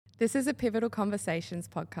This is a Pivotal Conversations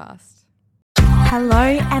podcast. Hello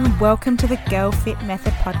and welcome to the Girl Fit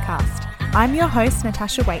Method podcast. I'm your host,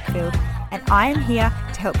 Natasha Wakefield, and I am here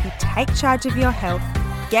to help you take charge of your health,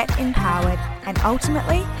 get empowered, and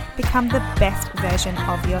ultimately become the best version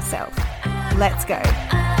of yourself. Let's go.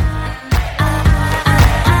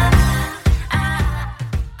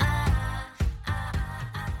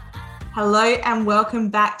 Hello and welcome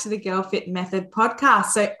back to the Girl Fit Method podcast.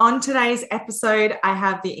 So on today's episode, I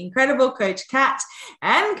have the incredible Coach Kat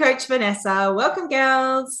and Coach Vanessa. Welcome,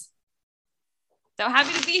 girls. So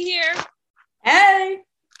happy to be here. Hey.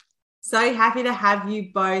 So happy to have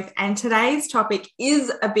you both. And today's topic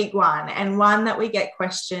is a big one and one that we get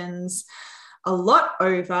questions a lot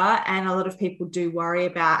over and a lot of people do worry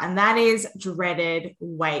about, and that is dreaded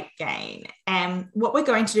weight gain. And what we're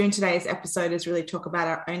going to do in today's episode is really talk about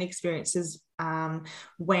our own experiences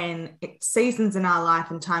when seasons in our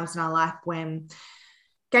life and times in our life when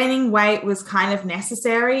gaining weight was kind of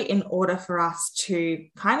necessary in order for us to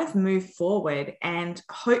kind of move forward. And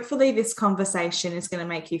hopefully this conversation is going to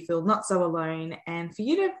make you feel not so alone and for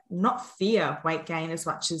you to not fear weight gain as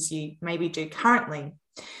much as you maybe do currently.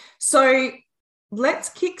 So let's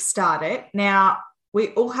kickstart it. Now, we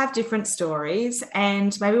all have different stories,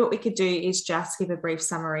 and maybe what we could do is just give a brief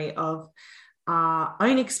summary of our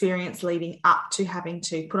own experience leading up to having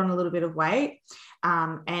to put on a little bit of weight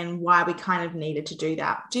and why we kind of needed to do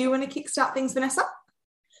that. Do you want to kickstart things, Vanessa?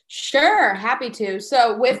 Sure, happy to.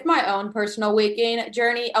 So with my own personal weight gain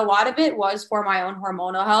journey, a lot of it was for my own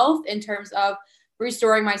hormonal health in terms of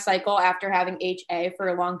restoring my cycle after having HA for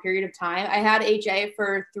a long period of time. I had HA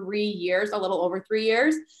for 3 years, a little over 3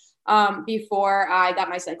 years, before I got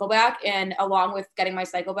my cycle back. And along with getting my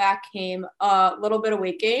cycle back came a little bit of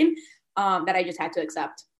weight gain that I just had to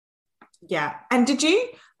accept. Yeah. And did you,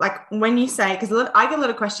 like when you say, because I get a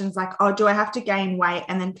lot of questions like, oh, do I have to gain weight?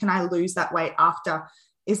 And then can I lose that weight after?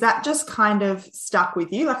 Is that just kind of stuck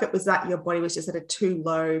with you? Like it was that your body was just at a too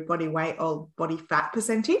low body weight or body fat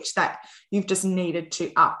percentage that you've just needed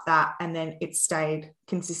to up that and then it stayed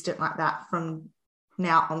consistent like that from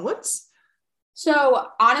now onwards? So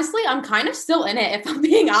honestly, I'm kind of still in it, if I'm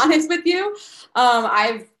being honest with you.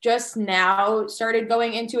 I've just now started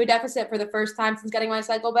going into a deficit for the first time since getting my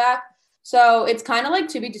cycle back. So it's kind of like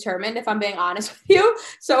to be determined, if I'm being honest with you.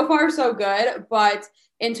 So far, so good. But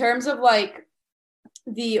in terms of like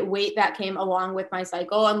the weight that came along with my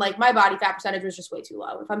cycle and like my body fat percentage was just way too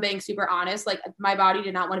low. If I'm being super honest, like my body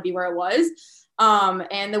did not want to be where it was.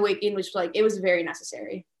 And the weight gain was like, it was very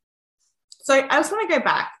necessary. So I just want to go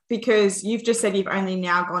back because you've just said you've only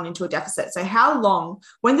now gone into a deficit. So how long,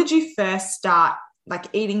 when did you first start like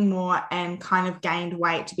eating more and kind of gained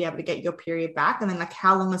weight to be able to get your period back? And then like,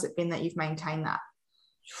 how long has it been that you've maintained that?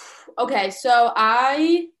 Okay. So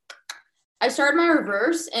I started my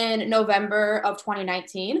reverse in November of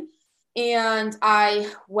 2019, and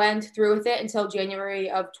I went through with it until January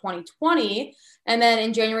of 2020. And then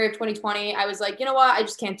in January of 2020, I was like, you know what? I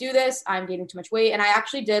just can't do this. I'm gaining too much weight. And I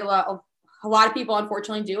actually did what a lot of people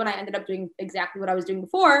unfortunately do. And I ended up doing exactly what I was doing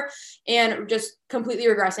before and just completely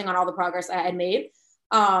regressing on all the progress I had made.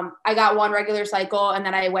 I got one regular cycle and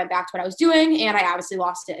then I went back to what I was doing and I obviously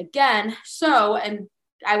lost it again. And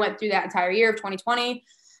I went through that entire year of 2020.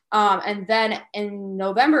 And then in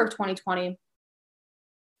November of 2020,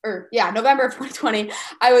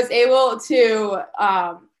 I was able to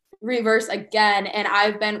reverse again. And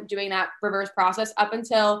I've been doing that reverse process up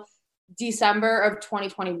until December of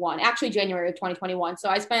 2021, actually January of 2021. So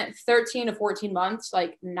I spent 13 to 14 months,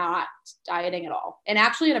 like not dieting at all and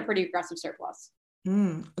actually in a pretty aggressive surplus.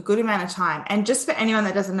 A good amount of time. And just for anyone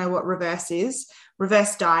that doesn't know what reverse is,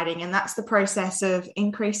 reverse dieting, and that's the process of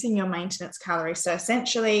increasing your maintenance calories. So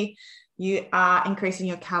essentially you are increasing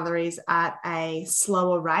your calories at a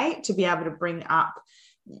slower rate to be able to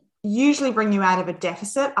usually bring you out of a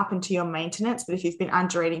deficit up into your maintenance. But if you've been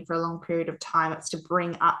under eating for a long period of time, it's to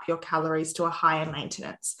bring up your calories to a higher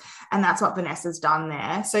maintenance. And that's what Vanessa's done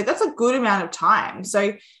there. So that's a good amount of time.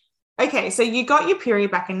 So okay, so you got your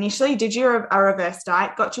period back initially, did a reverse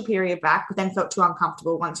diet, got your period back, but then felt too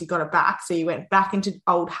uncomfortable once you got it back. So you went back into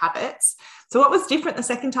old habits. So what was different the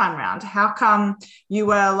second time around? How come you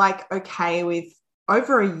were like okay with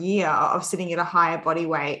over a year of sitting at a higher body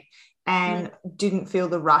weight and didn't feel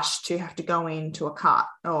the rush to have to go into a cut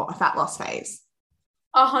or a fat loss phase?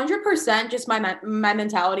 100% just my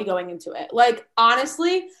mentality going into it. Like,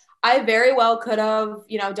 honestly, I very well could have,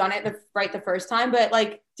 done it right the first time, but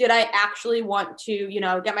like, did I actually want to,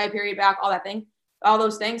 get my period back, all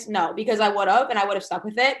those things? No, because I would have, and I would have stuck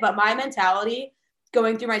with it. But my mentality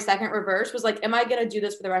going through my second reverse was like, am I going to do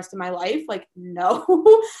this for the rest of my life? Like,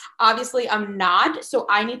 no, obviously I'm not. So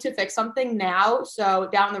I need to fix something now. So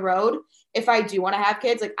down the road, if I do want to have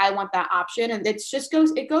kids, like I want that option. And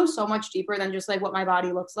it goes so much deeper than just like what my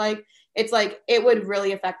body looks like. It's like, it would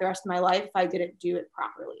really affect the rest of my life if I didn't do it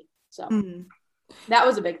properly. So that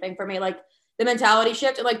was a big thing for me. Like the mentality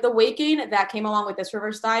shift and like the weight gain that came along with this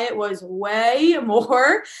reverse diet was way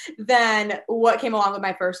more than what came along with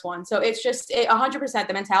my first one. So it's just 100%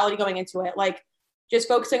 the mentality going into it, like just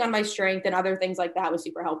focusing on my strength and other things like that was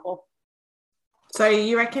super helpful. So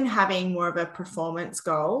you reckon having more of a performance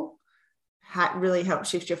goal really helped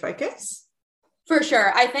shift your focus? For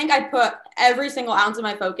sure. I think I put every single ounce of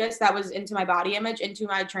my focus that was into my body image, into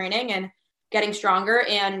my training and getting stronger.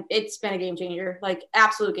 And it's been a game changer, like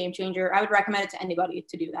absolute game changer. I would recommend it to anybody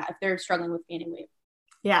to do that if they're struggling with gaining weight.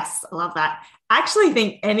 Yes, I love that. I actually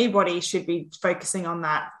think anybody should be focusing on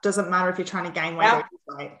that. Doesn't matter if you're trying to gain weight or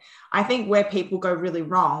lose weight. I think where people go really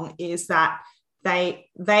wrong is that they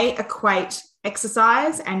equate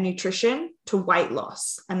exercise and nutrition to weight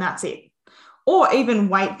loss, and that's it. Or even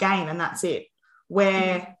weight gain, and that's it,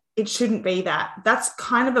 where it shouldn't be that. That's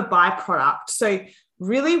kind of a byproduct. So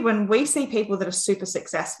really, when we see people that are super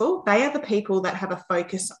successful, they are the people that have a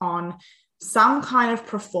focus on some kind of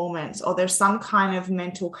performance, or there's some kind of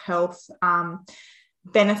mental health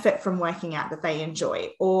benefit from working out that they enjoy,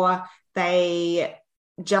 or they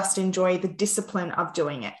just enjoy the discipline of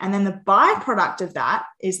doing it. And then the byproduct of that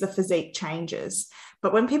is the physique changes.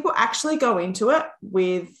 But when people actually go into it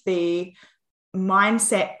with the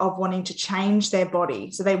mindset of wanting to change their body,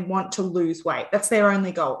 so they want to lose weight, that's their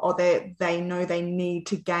only goal, or they know they need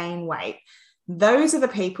to gain weight, those are the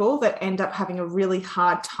people that end up having a really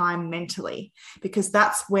hard time mentally, because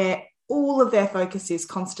that's where all of their focus is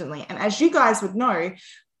constantly. And as you guys would know,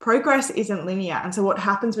 progress isn't linear. And so what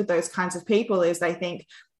happens with those kinds of people is they think,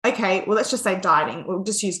 okay, well, let's just say dieting. We'll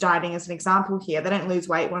just use dieting as an example here. They don't lose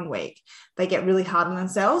weight one week. They get really hard on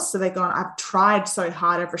themselves. So they're going, I've tried so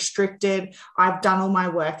hard, I've restricted, I've done all my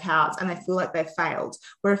workouts, and they feel like they've failed.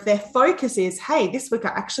 Where if their focus is, hey, this week I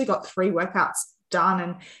actually got 3 workouts done,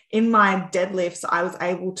 and in my deadlifts, I was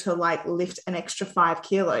able to like lift an extra 5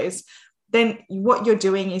 kilos, then what you're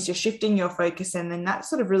doing is you're shifting your focus, and then that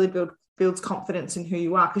sort of really builds confidence in who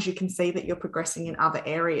you are, because you can see that you're progressing in other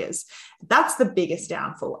areas. That's the biggest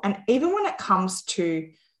downfall. And even when it comes to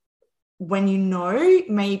when you know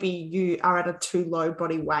maybe you are at a too low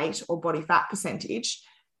body weight or body fat percentage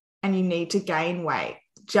and you need to gain weight,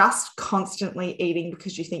 just constantly eating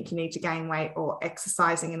because you think you need to gain weight or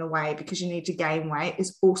exercising in a way because you need to gain weight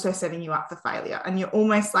is also setting you up for failure. And you're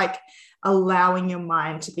almost like allowing your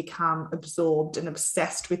mind to become absorbed and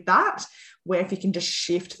obsessed with that, where if you can just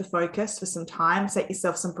shift the focus for some time, set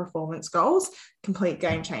yourself some performance goals, complete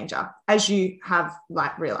game changer, as you have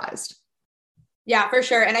like realized. Yeah, for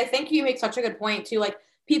sure. And I think you make such a good point too. Like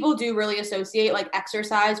people do really associate like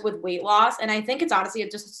exercise with weight loss. And I think it's honestly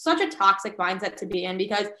just such a toxic mindset to be in,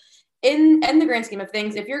 because in the grand scheme of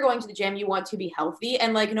things, if you're going to the gym, you want to be healthy.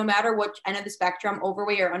 And like, no matter what end of the spectrum,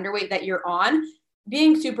 overweight or underweight that you're on,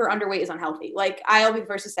 being super underweight is unhealthy. Like I'll be the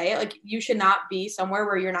first to say it, like you should not be somewhere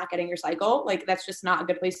where you're not getting your cycle. Like that's just not a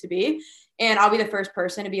good place to be. And I'll be the first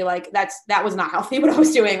person to be like, that was not healthy what I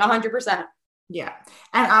was doing 100%. Yeah.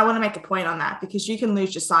 And I want to make a point on that, because you can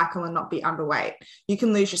lose your cycle and not be underweight. You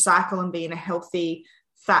can lose your cycle and be in a healthy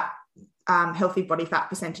body fat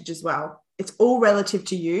percentage as well. It's all relative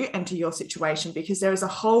to you and to your situation, because there is a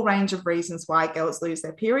whole range of reasons why girls lose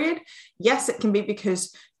their period. Yes, it can be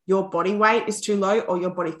because your body weight is too low or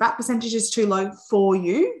your body fat percentage is too low for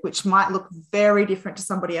you, which might look very different to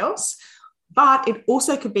somebody else. But it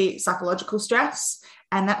also could be psychological stress,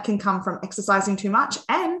 and that can come from exercising too much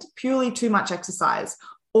and purely too much exercise,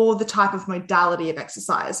 or the type of modality of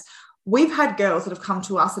exercise. We've had girls that have come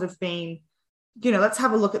to us that have been, let's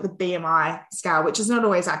have a look at the BMI scale, which is not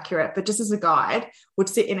always accurate, but just as a guide, would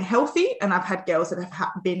sit in a healthy, and I've had girls that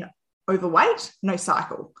have been overweight, no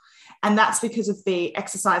cycle. And that's because of the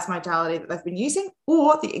exercise modality that they've been using,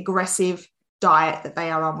 or the aggressive diet that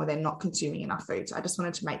they are on, where they're not consuming enough food. So I just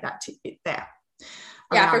wanted to make that tidbit there.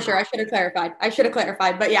 Yeah, for sure. I should have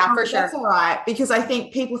clarified. But yeah, for sure. That's all right. Because I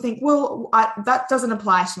think people think, well, that doesn't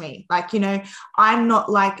apply to me. Like, I'm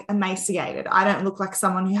not like emaciated. I don't look like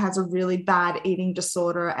someone who has a really bad eating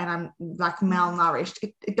disorder and I'm like malnourished.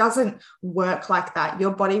 It doesn't work like that.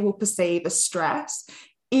 Your body will perceive a stress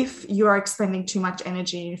if you are expending too much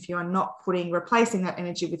energy, and if you are not replacing that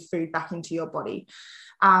energy with food back into your body.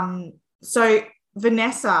 So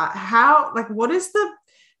Vanessa, what is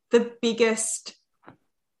the biggest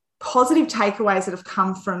positive takeaways that have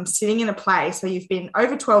come from sitting in a place where you've been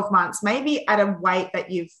over 12 months, maybe at a weight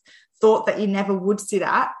that you've thought that you never would sit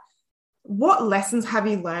at. What lessons have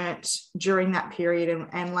you learnt during that period,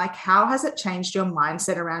 and like how has it changed your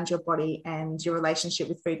mindset around your body and your relationship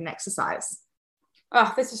with food and exercise?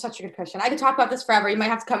 Oh, this is such a good question. I could talk about this forever. You might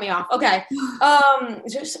have to cut me off. Okay.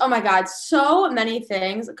 Just, oh my God, so many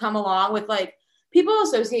things come along with like, people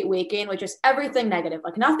associate weight gain with just everything negative.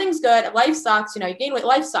 Like nothing's good. Life sucks. You gain weight.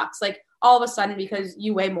 Life sucks. Like all of a sudden because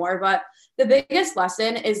you weigh more. But the biggest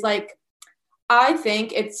lesson is like, I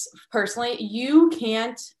think it's personally, you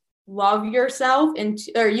can't love yourself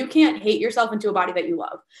or you can't hate yourself into a body that you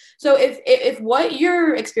love. So if what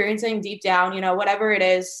you're experiencing deep down, whatever it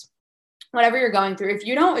is, whatever you're going through, if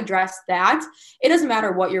you don't address that, it doesn't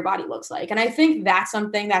matter what your body looks like. And I think that's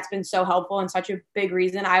something that's been so helpful and such a big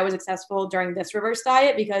reason I was successful during this reverse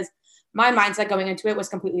diet, because my mindset going into it was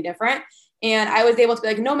completely different. And I was able to be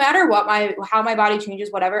like, no matter what how my body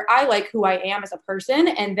changes, whatever, I like who I am as a person,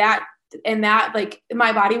 and that like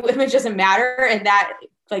my body image doesn't matter. And that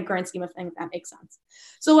like grand scheme of things, that makes sense.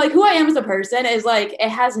 So like who I am as a person is like, it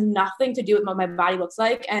has nothing to do with what my body looks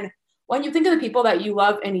like. And when you think of the people that you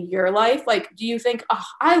love in your life, like, do you think, oh,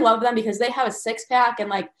 I love them because they have a six pack and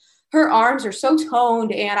like her arms are so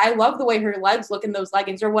toned and I love the way her legs look in those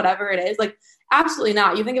leggings or whatever it is? Like, absolutely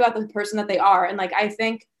not. You think about the person that they are. And like, I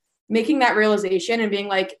think making that realization and being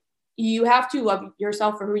like, you have to love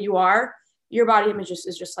yourself for who you are. Your body image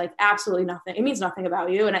is just like absolutely nothing. It means nothing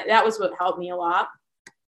about you. And that was what helped me a lot.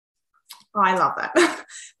 Oh, I love that.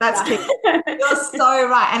 That's key. You're so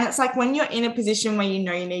right. And it's like when you're in a position where you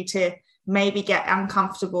need to maybe get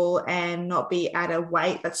uncomfortable and not be at a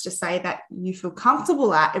weight, let's just say that you feel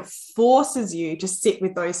comfortable at, it forces you to sit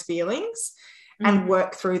with those feelings and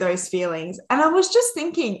work through those feelings. And I was just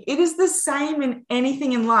thinking, it is the same in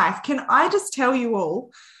anything in life. Can I just tell you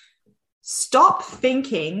all, stop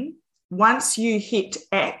thinking once you hit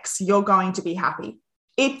X, you're going to be happy.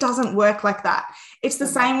 It doesn't work like that. It's the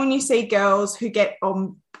same when you see girls who get,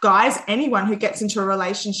 guys, anyone who gets into a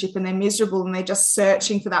relationship and they're miserable and they're just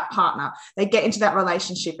searching for that partner. They get into that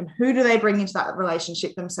relationship, and who do they bring into that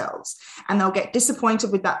relationship? Themselves. And they'll get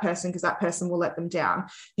disappointed with that person because that person will let them down.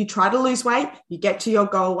 You try to lose weight, you get to your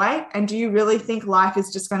goal weight, and do you really think life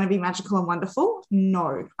is just going to be magical and wonderful?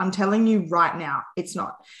 No, I'm telling you right now, it's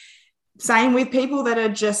not. Same with people that are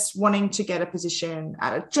just wanting to get a position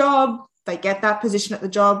at a job. They get that position at the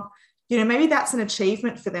job, maybe that's an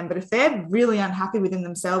achievement for them. But if they're really unhappy within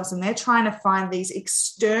themselves and they're trying to find these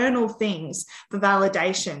external things for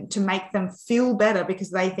validation to make them feel better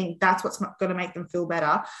because they think that's what's going to make them feel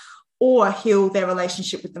better or heal their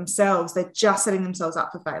relationship with themselves, they're just setting themselves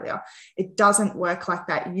up for failure. It doesn't work like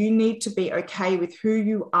that. You need to be okay with who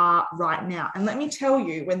you are right now. And let me tell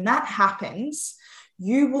you, when that happens,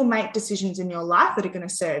 you will make decisions in your life that are going to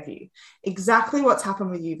serve you. Exactly what's happened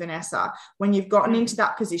with you, Vanessa. When you've gotten into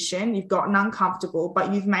that position, you've gotten uncomfortable,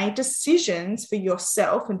 but you've made decisions for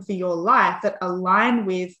yourself and for your life that align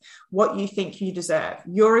with what you think you deserve.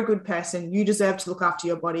 You're a good person. You deserve to look after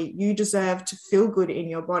your body. You deserve to feel good in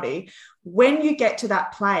your body. When you get to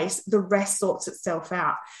that place, the rest sorts itself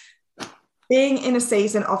out. Being in a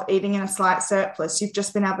season of eating in a slight surplus, you've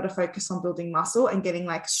just been able to focus on building muscle and getting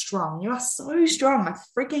like strong. You are so strong. I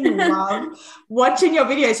freaking love watching your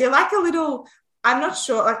videos. You're like a little, I'm not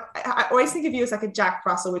sure. Like I always think of you as like a Jack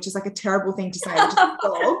Russell, which is like a terrible thing to say, which is a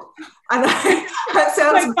dog. I know that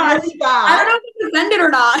sounds really bad. I don't know if it's offended or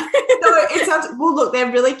not. No, it sounds, well, look,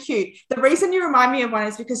 they're really cute. The reason you remind me of one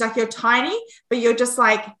is because like you're tiny, but you're just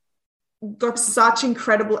like got such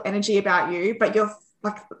incredible energy about you, but you're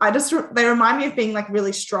like, they remind me of being like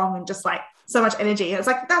really strong and just like so much energy. And it's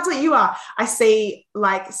like, that's what you are. I see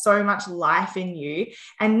like so much life in you.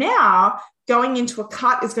 And now going into a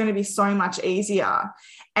cut is going to be so much easier.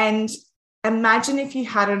 And imagine if you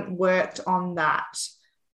hadn't worked on that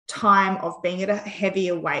time of being at a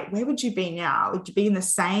heavier weight, where would you be now? Would you be in the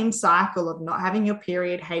same cycle of not having your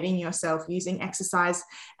period, hating yourself, using exercise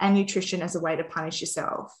and nutrition as a way to punish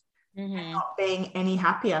yourself? And not being any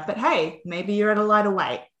happier? But hey, maybe you're at a lighter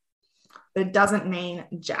weight, but it doesn't mean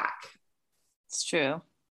jack. It's true.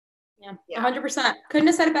 Yeah. 100%. Couldn't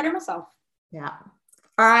have said it better myself. Yeah.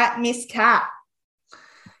 All right, Miss Kat.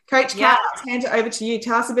 Coach Kat, let's hand it over to you.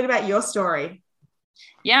 Tell us a bit about your story.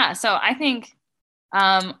 Yeah. So I think,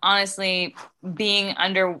 honestly, being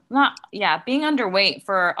underweight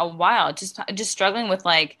for a while, just struggling with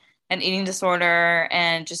like an eating disorder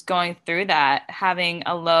and just going through that, having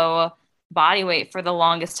a low body weight for the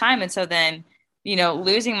longest time. And so then,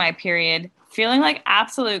 losing my period, feeling like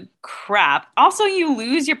absolute crap. Also, you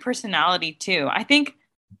lose your personality too. I think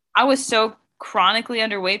I was so chronically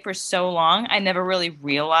underweight for so long, I never really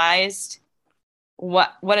realized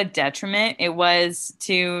what a detriment it was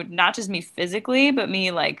to not just me physically, but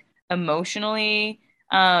me like emotionally,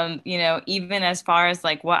 you know, even as far as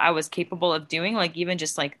like what I was capable of doing, like even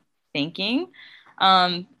just like thinking,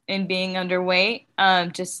 and being underweight,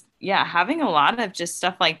 just, yeah, having a lot of just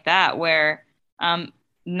stuff like that where,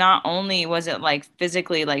 not only was it like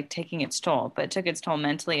physically like taking its toll, but it took its toll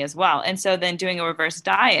mentally as well. And so then doing a reverse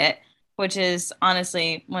diet, which is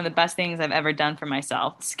honestly one of the best things I've ever done for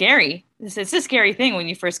myself. Scary. It's a scary thing when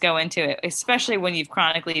you first go into it, especially when you've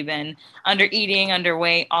chronically been under eating,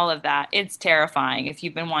 underweight, all of that. It's terrifying if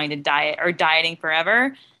you've been wanting to diet or dieting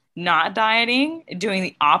forever, not dieting, doing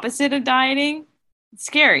the opposite of dieting. It's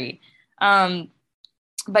scary.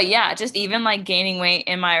 But yeah, just even like gaining weight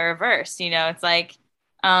in my reverse, you know, it's like,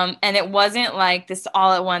 and it wasn't like this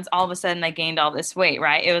all at once, all of a sudden I gained all this weight,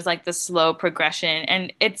 right? It was like the slow progression.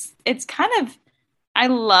 And it's kind of, I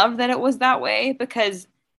love that it was that way because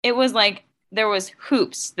it was like there was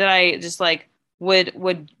hoops that I just like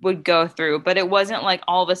would go through, but it wasn't like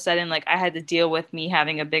all of a sudden like I had to deal with me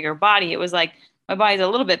having a bigger body. It was like my body's a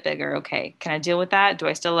little bit bigger. Okay, can I deal with that? Do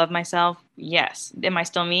I still love myself? Yes. Am I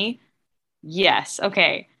still me? Yes.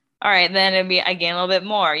 Okay. All right. Then it'd be, I gain a little bit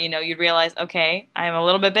more, you know, you'd realize, okay, I'm a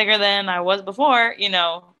little bit bigger than I was before, you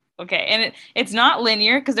know. Okay. And it's not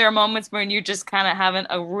linear because there are moments when you're just kind of having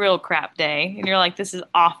a real crap day and you're like, this is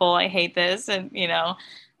awful. I hate this. And, you know,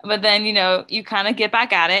 but then, you know, you kind of get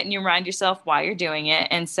back at it and you remind yourself why you're doing it.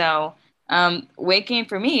 And so, weight gain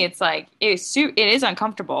for me, it's like, it is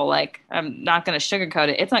uncomfortable. Like, I'm not going to sugarcoat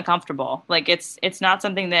it. It's uncomfortable. Like it's not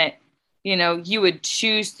something that, you know, you would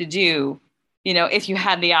choose to do, you know, if you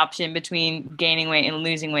had the option between gaining weight and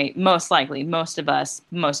losing weight. Most likely, most of us,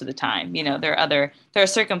 most of the time, you know, there are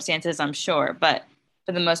circumstances, I'm sure, but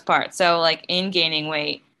for the most part. So like in gaining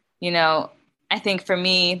weight, you know, I think for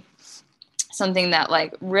me, something that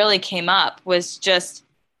like really came up was just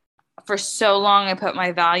for so long, I put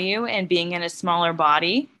my value in being in a smaller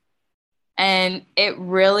body. And it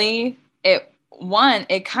really,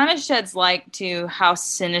 it kind of sheds light to how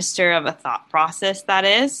sinister of a thought process that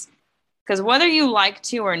is. Because whether you like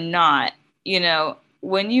to or not, you know,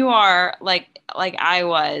 when you are like I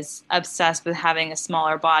was obsessed with having a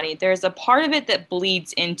smaller body, there's a part of it that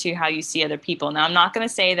bleeds into how you see other people. Now, I'm not going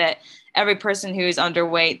to say that every person who's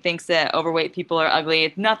underweight thinks that overweight people are ugly.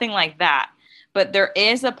 It's nothing like that. But there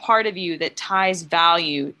is a part of you that ties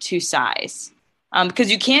value to size.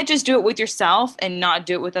 Because you can't just do it with yourself and not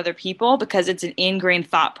do it with other people because it's an ingrained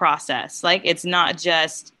thought process. Like it's not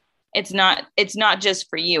just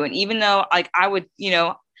for you. And even though like I would, you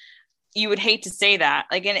know, you would hate to say that,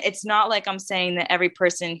 like, and it's not like I'm saying that every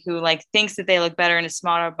person who like thinks that they look better in a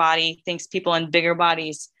smaller body thinks people in bigger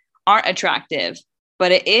bodies aren't attractive,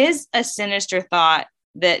 but it is a sinister thought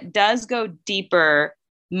that does go deeper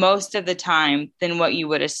most of the time than what you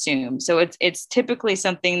would assume. So it's typically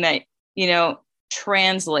something that, you know,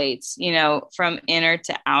 translates, you know, from inner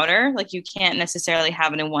to outer. Like you can't necessarily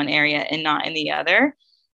have it in one area and not in the other.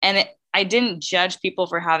 And I didn't judge people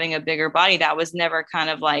for having a bigger body. That was never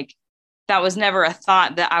a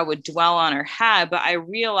thought that I would dwell on or have. But I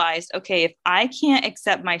realized, okay, if I can't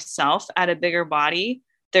accept myself at a bigger body,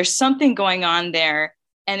 there's something going on there.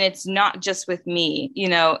 And it's not just with me, you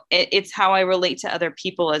know, it's how I relate to other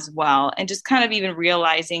people as well. And just kind of even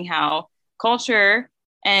realizing how culture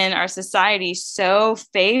and our society so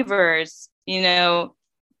favors, you know,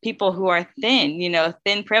 people who are thin, you know,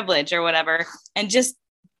 thin privilege or whatever. And just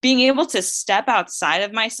being able to step outside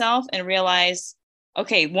of myself and realize,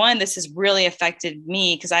 okay, one, this has really affected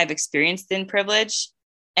me because I've experienced thin privilege.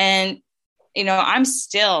 And, you know, I'm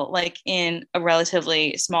still like in a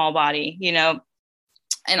relatively small body, you know,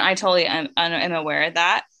 and I totally am aware of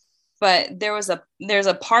that. But there's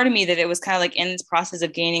a part of me that it was kind of like in this process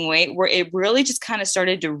of gaining weight where it really just kind of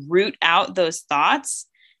started to root out those thoughts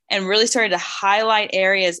and really started to highlight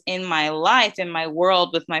areas in my life, in my world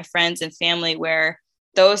with my friends and family where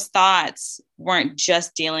those thoughts weren't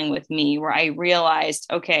just dealing with me, where I realized,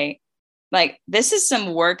 okay, like this is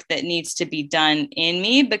some work that needs to be done in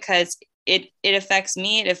me because it affects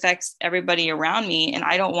me. It affects everybody around me. And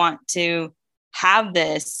I don't want to have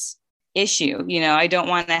this issue. You know, I don't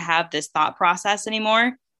want to have this thought process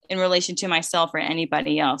anymore in relation to myself or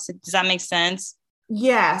anybody else. Does that make sense?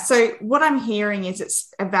 Yeah. So what I'm hearing is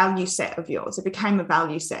it's a value set of yours. It became a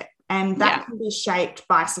value set and that can be shaped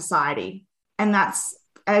by society. And that's,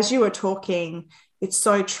 as you were talking, it's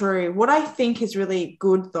so true. What I think is really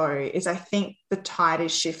good though, is I think the tide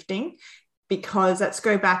is shifting because let's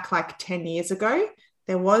go back like 10 years ago,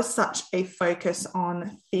 there was such a focus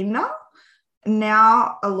on thinner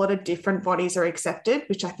now a lot of different bodies are accepted,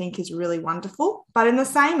 which I think is really wonderful. But in the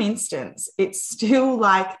same instance, it's still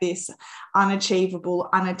like this unachievable,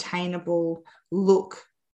 unattainable look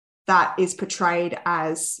that is portrayed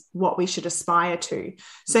as what we should aspire to.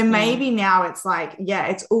 So maybe now it's like, yeah,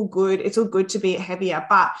 it's all good. It's all good to be heavier,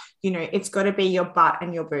 but it's got to be your butt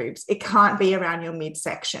and your boobs. It can't be around your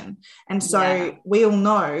midsection. And so we all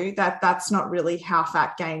know that that's not really how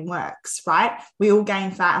fat gain works, right? We all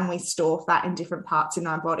gain fat and we store fat in different parts in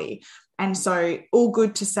our body. And so all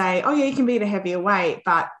good to say, oh yeah, you can be at a heavier weight,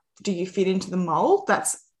 but do you fit into the mold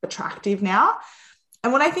that's attractive now?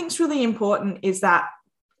 And what I think is really important is that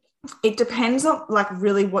it depends on like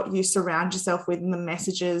really what you surround yourself with and the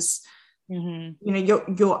messages,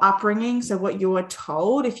 your upbringing. So what you are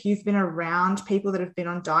told, if you've been around people that have been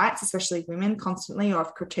on diets, especially women constantly, or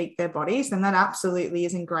have critiqued their bodies, then that absolutely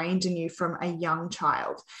is ingrained in you from a young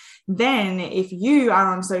child. Then if you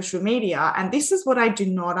are on social media, and this is what I do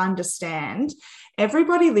not understand,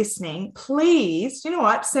 everybody listening, please, you know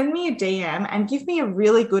what, send me a DM and give me a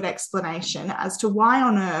really good explanation as to why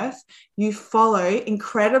on earth you follow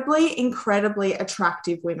incredibly, incredibly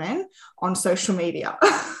attractive women on social media.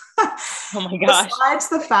 Oh my gosh. Besides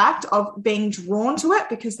the fact of being drawn to it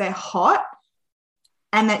because they're hot,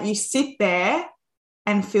 and that you sit there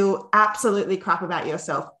and feel absolutely crap about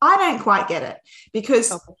yourself. I don't quite get it,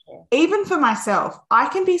 because even for myself, I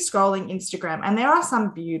can be scrolling Instagram and there are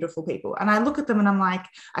some beautiful people and I look at them and I'm like,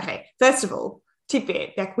 okay, first of all,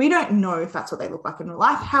 tidbit, like we don't know if that's what they look like in real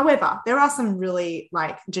life. However, there are some really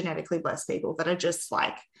like genetically blessed people that are just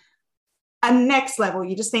like a next level.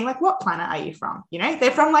 You just think like, what planet are you from? They're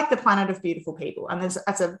from like the planet of beautiful people. And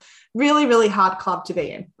that's a really, really hard club to be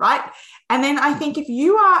in, right? And then I think if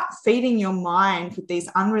you are feeding your mind with these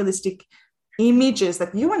unrealistic images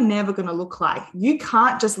that you are never going to look like, you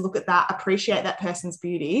can't just look at that, appreciate that person's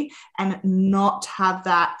beauty and not have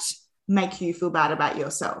that make you feel bad about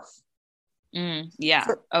yourself.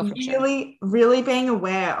 For really, really being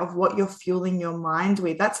aware of what you're fueling your mind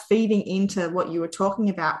with. That's feeding into what you were talking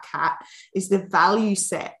about, Kat, is the value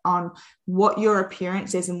set on what your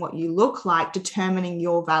appearance is and what you look like, determining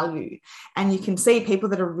your value. And you can see people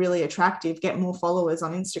that are really attractive get more followers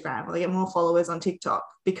on Instagram, or they get more followers on TikTok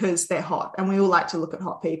because they're hot. And we all like to look at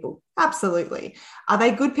hot people. Absolutely. Are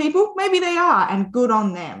they good people? Maybe they are, and good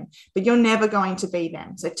on them, but you're never going to be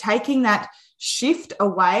them. So taking that shift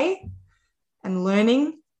away and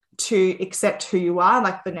learning to accept who you are,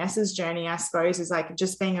 like Vanessa's journey, I suppose, is like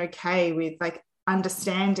just being okay with like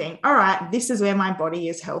understanding, all right, this is where my body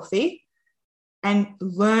is healthy, and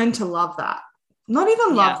learn to love that. Not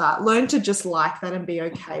even love that, learn to just like that and be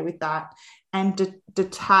okay with that, and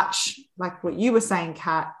detach, like what you were saying,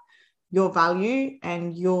 Kat, your value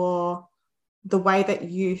and the way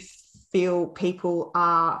that you feel people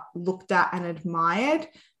are looked at and admired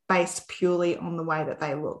based purely on the way that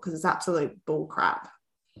they look, because it's absolute bull crap.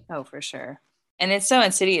 Oh, for sure. And it's so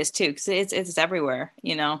insidious too, because it's everywhere,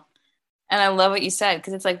 And I love what you said,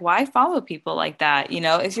 because it's like, why follow people like that?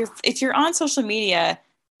 If you're on social media,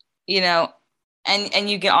 and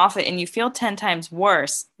you get off it and you feel 10 times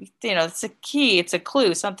worse, it's a key, it's a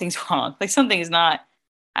clue, something's wrong. Like something is not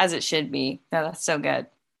as it should be. No, that's so good.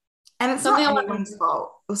 And it's not anyone's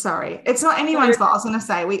fault. Oh, sorry. It's not anyone's fault. I was going to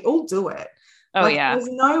say, we all do it. Oh, yeah. There's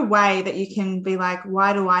no way that you can be like,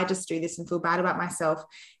 why do I just do this and feel bad about myself?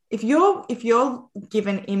 If you're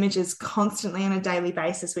given images constantly on a daily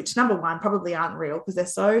basis, which number one, probably aren't real because they're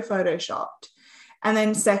so photoshopped. And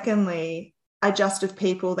then secondly, are just of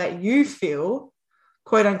people that you feel,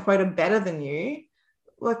 quote unquote, are better than you.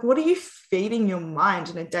 Like, what are you feeding your mind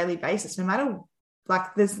on a daily basis? No matter,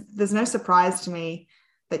 like, there's no surprise to me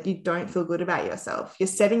that you don't feel good about yourself. You're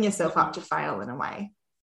setting yourself up to fail in a way.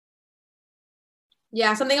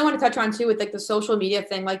 Yeah, something I want to touch on too with like the social media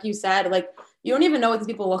thing, like you said, like you don't even know what these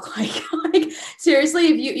people look like. Like seriously,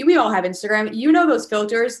 if we all have Instagram, those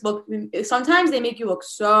filters look, sometimes they make you look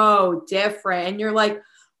so different, and you're like,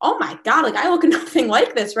 oh my God, like I look nothing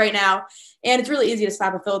like this right now. And it's really easy to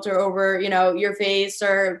slap a filter over, your face,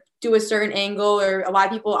 or do a certain angle, or a lot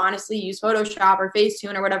of people honestly use Photoshop or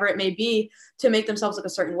Facetune or whatever it may be to make themselves look a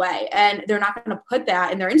certain way. And they're not going to put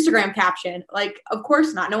that in their Instagram caption. Like, of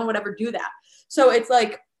course not. No one would ever do that. So it's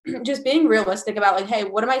like just being realistic about like, hey,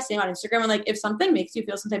 what am I seeing on Instagram? And like, if something makes you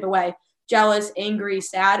feel some type of way, jealous, angry,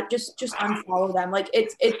 sad, just unfollow them. Like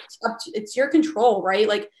it's your control, right?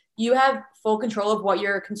 Like you have full control of what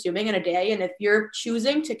you're consuming in a day. And if you're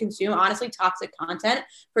choosing to consume honestly toxic content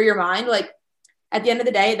for your mind, like at the end of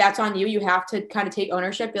the day, that's on you. You have to kind of take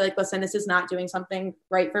ownership, be like, listen, this is not doing something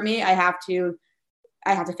right for me. I have to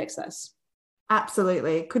fix this.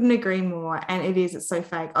 Absolutely. Couldn't agree more. And it's so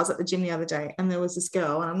fake. I was at the gym the other day and there was this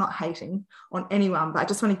girl, and I'm not hating on anyone, but I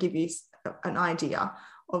just want to give you an idea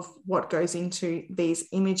of what goes into these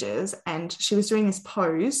images. And she was doing this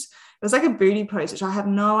pose. It was like a booty pose, which I have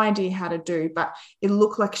no idea how to do, but it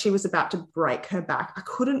looked like she was about to break her back. I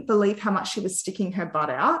couldn't believe how much she was sticking her butt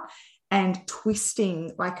out and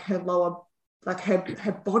twisting like her lower, like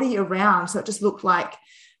her body around. So it just looked like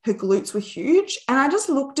her glutes were huge. And I just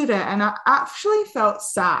looked at her and I actually felt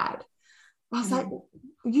sad. I was like,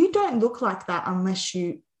 you don't look like that unless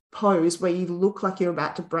you pose where you look like you're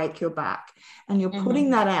about to break your back, and you're putting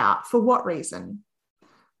that out for what reason?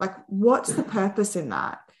 Like, what's the purpose in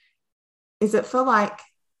that? Is it for like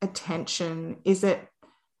attention? Are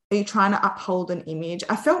you trying to uphold an image?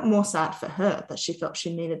 I felt more sad for her that she felt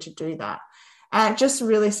she needed to do that. And it just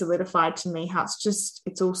really solidified to me how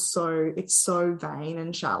it's so vain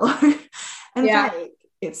and shallow and fake.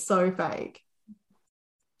 It's so fake.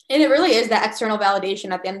 And it really is that external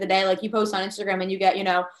validation at the end of the day. Like, you post on Instagram and you get,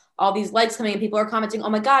 all these likes coming and people are commenting, oh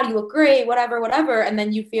my God, you look great, whatever. And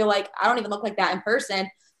then you feel like, I don't even look like that in person.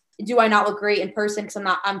 Do I not look great in person because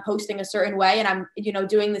I'm posting a certain way and I'm,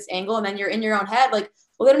 doing this angle, and then you're in your own head like,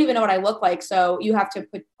 well, they don't even know what I look like. So you have to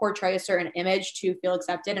portray a certain image to feel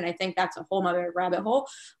accepted. And I think that's a whole nother rabbit hole.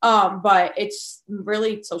 But it's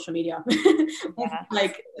really social media,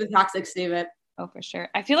 like the toxic state of it. Oh, for sure.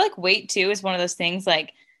 I feel like weight too is one of those things,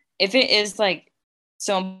 like if it is like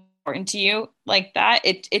so important to you like that,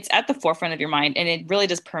 it's at the forefront of your mind, and it really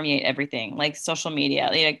does permeate everything, like social media,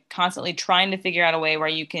 like constantly trying to figure out a way where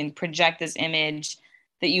you can project this image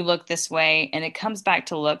that you look this way. And it comes back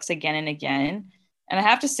to looks again and again. And I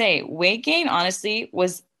have to say, weight gain, honestly,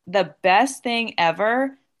 was the best thing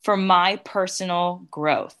ever for my personal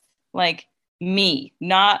growth. Like me,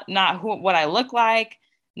 not what I look like,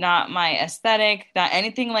 not my aesthetic, not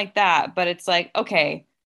anything like that. But it's like, okay,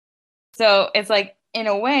 so it's like, in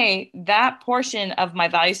a way, that portion of my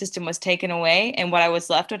value system was taken away. And what I was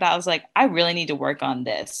left with, I was like, I really need to work on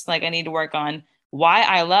this. Like, I need to work on why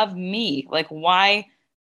I love me, like why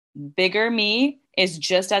bigger me is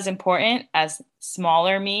just as important as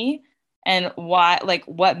smaller me, and why, like,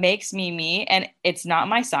 what makes me me, and it's not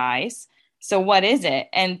my size. So what is it?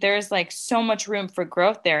 And there's like so much room for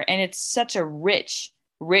growth there. And it's such a rich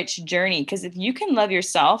journey, because if you can love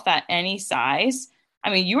yourself at any size, I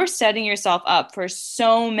mean, you are setting yourself up for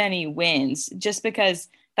so many wins, just because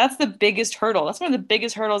that's the biggest hurdle. That's one of the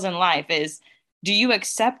biggest hurdles in life is, do you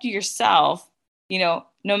accept yourself,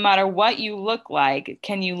 no matter what you look like?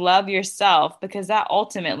 Can you love yourself? Because that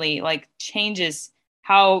ultimately like changes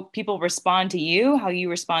how people respond to you, how you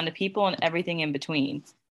respond to people, and everything in between.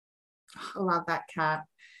 I love that, Kat.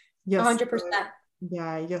 100%.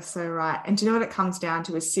 Yeah, you're so right. And do you know what it comes down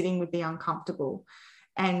to is sitting with the uncomfortable.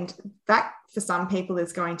 And that for some people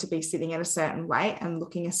is going to be sitting at a certain way and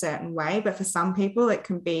looking a certain way. But for some people, it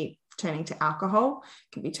can be turning to alcohol,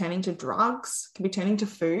 it can be turning to drugs, it can be turning to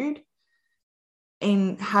food,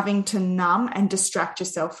 in having to numb and distract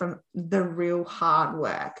yourself from the real hard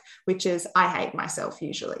work, which is, I hate myself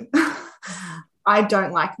usually. I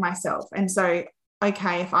don't like myself. And so,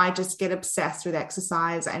 okay, if I just get obsessed with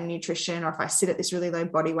exercise and nutrition, or if I sit at this really low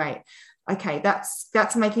body weight, okay,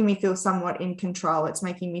 that's making me feel somewhat in control. It's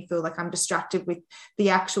making me feel like I'm distracted with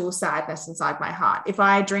the actual sadness inside my heart. If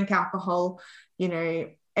I drink alcohol,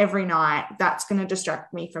 every night, that's going to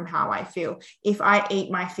distract me from how I feel. If I eat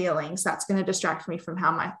my feelings, that's going to distract me from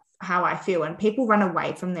how I feel. And people run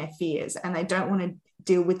away from their fears and they don't want to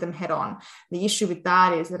deal with them head on. The issue with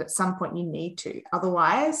that is that at some point you need to.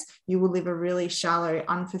 Otherwise, you will live a really shallow,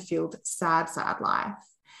 unfulfilled, sad life.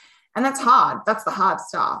 And that's hard. That's the hard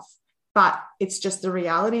stuff. But it's just the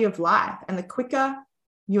reality of life. And the quicker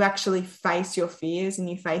you actually face your fears and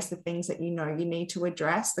you face the things that you need to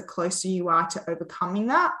address, the closer you are to overcoming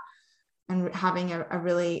that and having a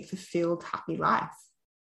really fulfilled, happy life.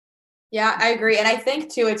 Yeah, I agree. And I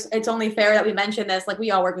think too, it's only fair that we mention this. Like,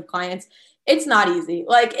 we all work with clients. It's not easy.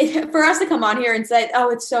 Like, for us to come on here and say, oh,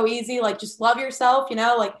 it's so easy, like, just love yourself,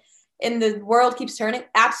 like, and the world keeps turning.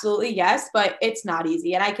 Absolutely, yes, but it's not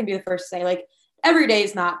easy. And I can be the first to say, like, every day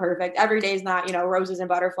is not perfect. Every day is not, roses and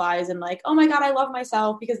butterflies and like, oh my God, I love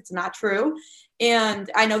myself, because it's not true. And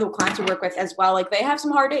I know the clients we work with as well, like, they have some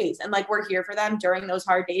hard days, and like, we're here for them during those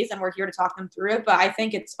hard days, and we're here to talk them through it. But I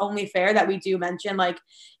think it's only fair that we do mention, like,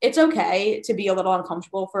 it's okay to be a little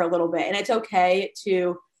uncomfortable for a little bit. And it's okay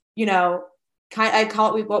to, I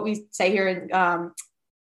call it what we say here in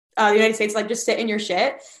the United States, like just sit in your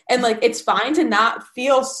shit. And like, it's fine to not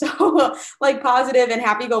feel so like positive and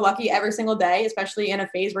happy-go-lucky every single day, especially in a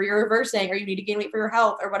phase where you're reversing or you need to gain weight for your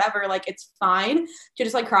health or whatever. Like, it's fine to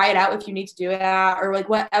just like cry it out if you need to do that or like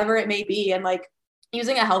whatever it may be. And like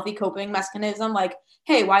using a healthy coping mechanism, like,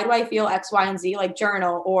 hey, why do I feel X, Y, and Z? Like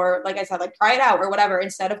journal, or like I said, like cry it out or whatever,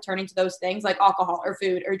 instead of turning to those things like alcohol or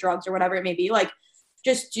food or drugs or whatever it may be. Like,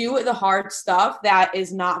 just do the hard stuff that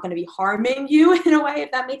is not going to be harming you in a way,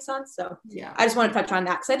 if that makes sense. So yeah, I just want to touch on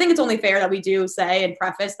that because I think it's only fair that we do say and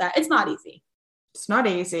preface that it's not easy. It's not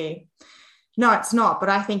easy. No, it's not. But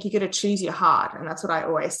I think you got to choose your hard. And that's what I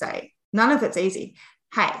always say. None of it's easy.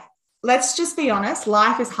 Hey, let's just be honest.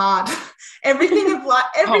 Life is hard. Everything in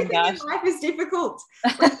life is difficult.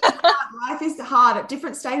 Life is hard at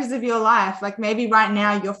different stages of your life. Like maybe right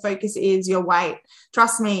now your focus is your weight.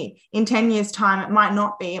 Trust me, in 10 years' time, it might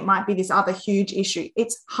not be. It might be this other huge issue.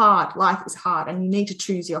 It's hard. Life is hard and you need to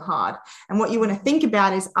choose your hard. And what you want to think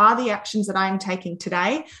about is, are the actions that I'm taking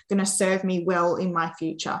today going to serve me well in my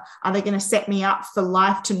future? Are they going to set me up for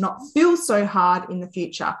life to not feel so hard in the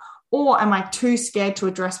future? Or am I too scared to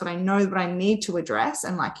address what I know that I need to address?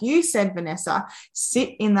 And like you said, Vanessa,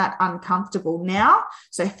 sit in that uncomfortable now.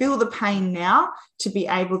 So feel the pain now to be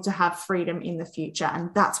able to have freedom in the future.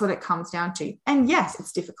 And that's what it comes down to. And yes,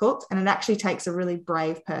 it's difficult and it actually takes a really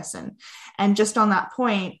brave person. And just on that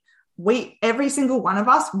point, every single one of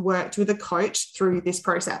us worked with a coach through this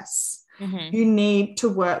process. Mm-hmm. You need to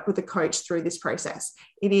work with a coach through this process.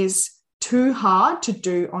 It is too hard to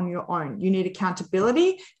do on your own. You need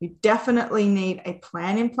accountability. You definitely need a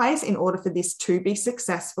plan in place in order for this to be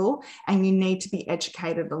successful, and you need to be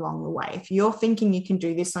educated along the way. If you're thinking you can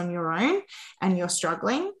do this on your own and you're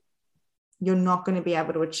struggling, you're not going to be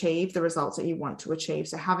able to achieve the results that you want to achieve.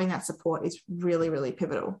 So having that support is really, really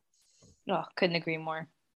pivotal. Oh, couldn't agree more.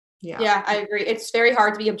 Yeah, I agree. It's very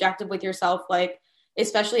hard to be objective with yourself, like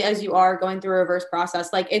especially as you are going through a reverse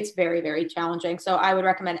process. Like it's very, very challenging. So I would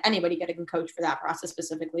recommend anybody getting a coach for that process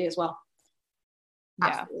specifically as well.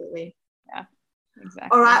 Absolutely. Yeah, exactly.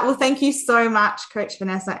 All right. Well, thank you so much, Coach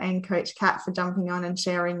Vanessa and Coach Kat, for jumping on and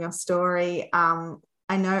sharing your story.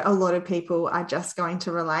 I know a lot of people are just going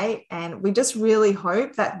to relate, and we just really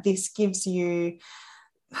hope that this gives you,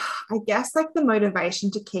 I guess, like the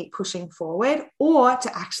motivation to keep pushing forward, or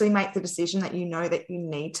to actually make the decision that you know that you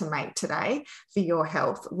need to make today for your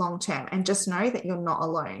health long term, and just know that you're not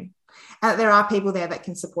alone and that there are people there that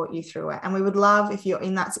can support you through it. And we would love, if you're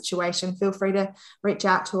in that situation, feel free to reach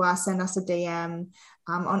out to us, send us a DM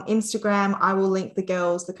on Instagram. I will link the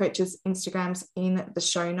coaches' Instagrams in the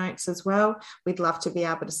show notes as well. We'd love to be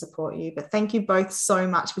able to support you. But thank you both so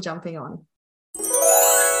much for jumping on.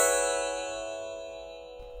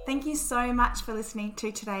 Thank you so much for listening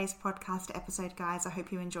to today's podcast episode, guys. I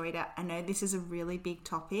hope you enjoyed it. I know this is a really big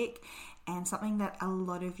topic and something that a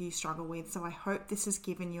lot of you struggle with. So I hope this has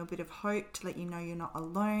given you a bit of hope to let you know you're not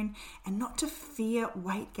alone and not to fear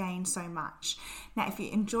weight gain so much. Now, if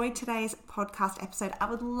you enjoyed today's podcast episode, I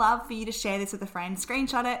would love for you to share this with a friend.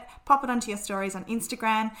 Screenshot it, pop it onto your stories on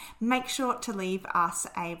Instagram. Make sure to leave us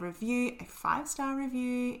a review, a 5-star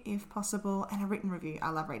review if possible, and a written review.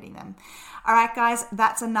 I love reading them. All right, guys,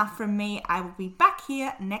 that's enough from me. I will be back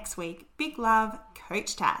here next week. Big love,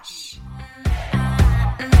 Coach Tash.